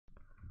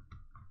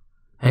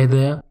Hey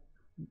there,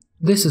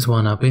 this is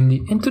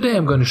OneUpIndie, and today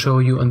I'm going to show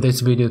you on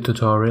this video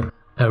tutorial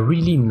a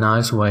really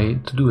nice way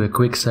to do a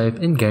quick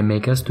save in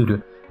GameMaker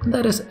Studio. And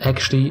that is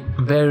actually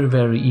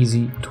very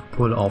easy to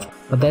pull off,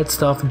 but that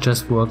stuff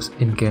just works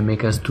in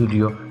GameMaker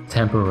Studio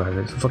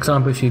temporarily. So for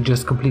example, if you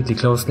just completely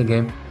close the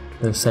game,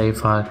 the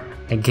save file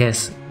I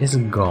guess is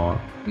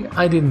gone.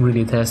 I didn't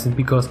really test it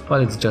because,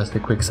 well, it's just a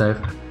quick save,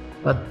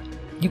 but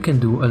you can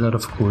do a lot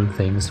of cool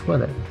things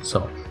with it.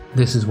 So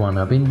this is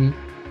OneUpIndie.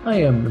 I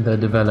am the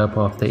developer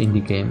of the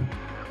indie game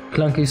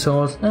Clunky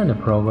and a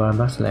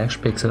programmer /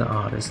 pixel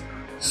artist.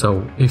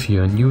 So if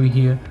you're new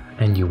here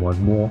and you want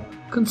more,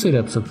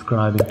 consider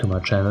subscribing to my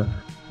channel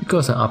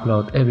because I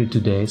upload every 2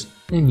 days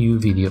a new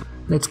video.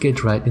 Let's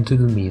get right into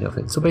the meat of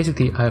it. So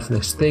basically I have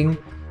this thing,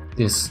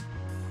 this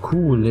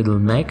cool little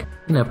Mac,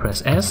 and I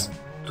press S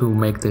to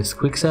make this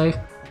quick save,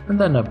 and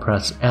then I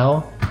press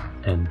L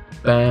and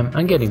bam,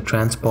 I'm getting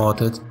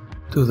transported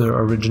to the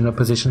original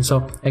position.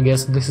 So I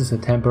guess this is a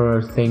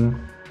temporary thing,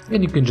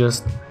 and you can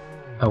just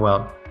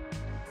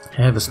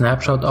have a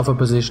snapshot of a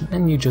position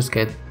and you just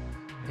get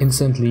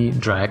instantly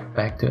dragged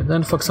back to it.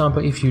 Then for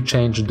example, if you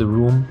change the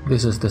room,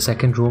 this is the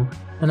second room,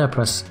 and I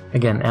press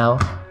again L,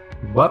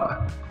 whoop,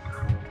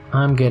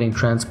 I'm getting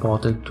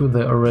transported to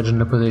the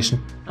original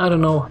position. I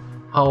don't know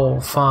how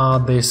far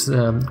this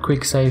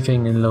quick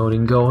saving and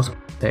loading goes,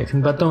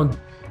 but don't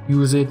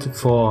use it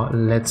for,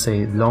 let's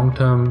say,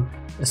 long-term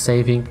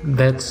saving.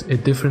 That's a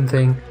different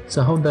thing.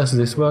 So how does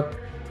this work?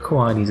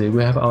 Quite easy.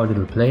 We have our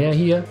little player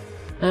here,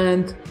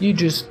 and you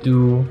just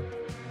do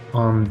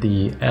on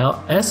the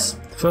LS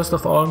first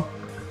of all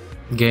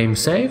game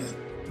save,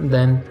 and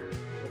then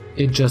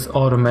it just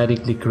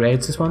automatically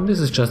creates this one. This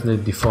is just the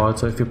default,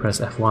 so if you press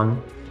F1,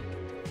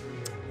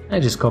 I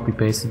just copy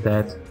pasted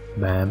that,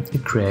 bam,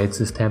 it creates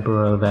this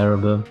temporal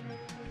variable,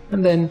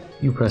 and then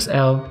you press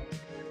L,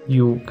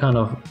 you kind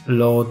of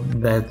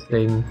load that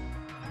thing,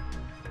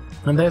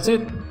 and that's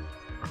it.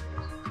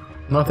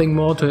 Nothing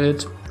more to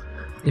it.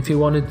 If you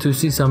wanted to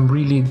see some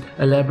really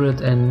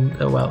elaborate and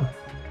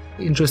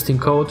interesting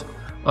code,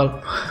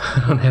 well,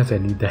 I don't have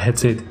any,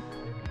 that's it.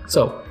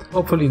 So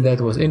hopefully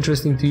that was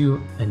interesting to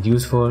you and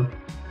useful.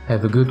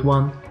 Have a good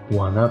one.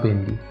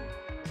 OneUpIndie.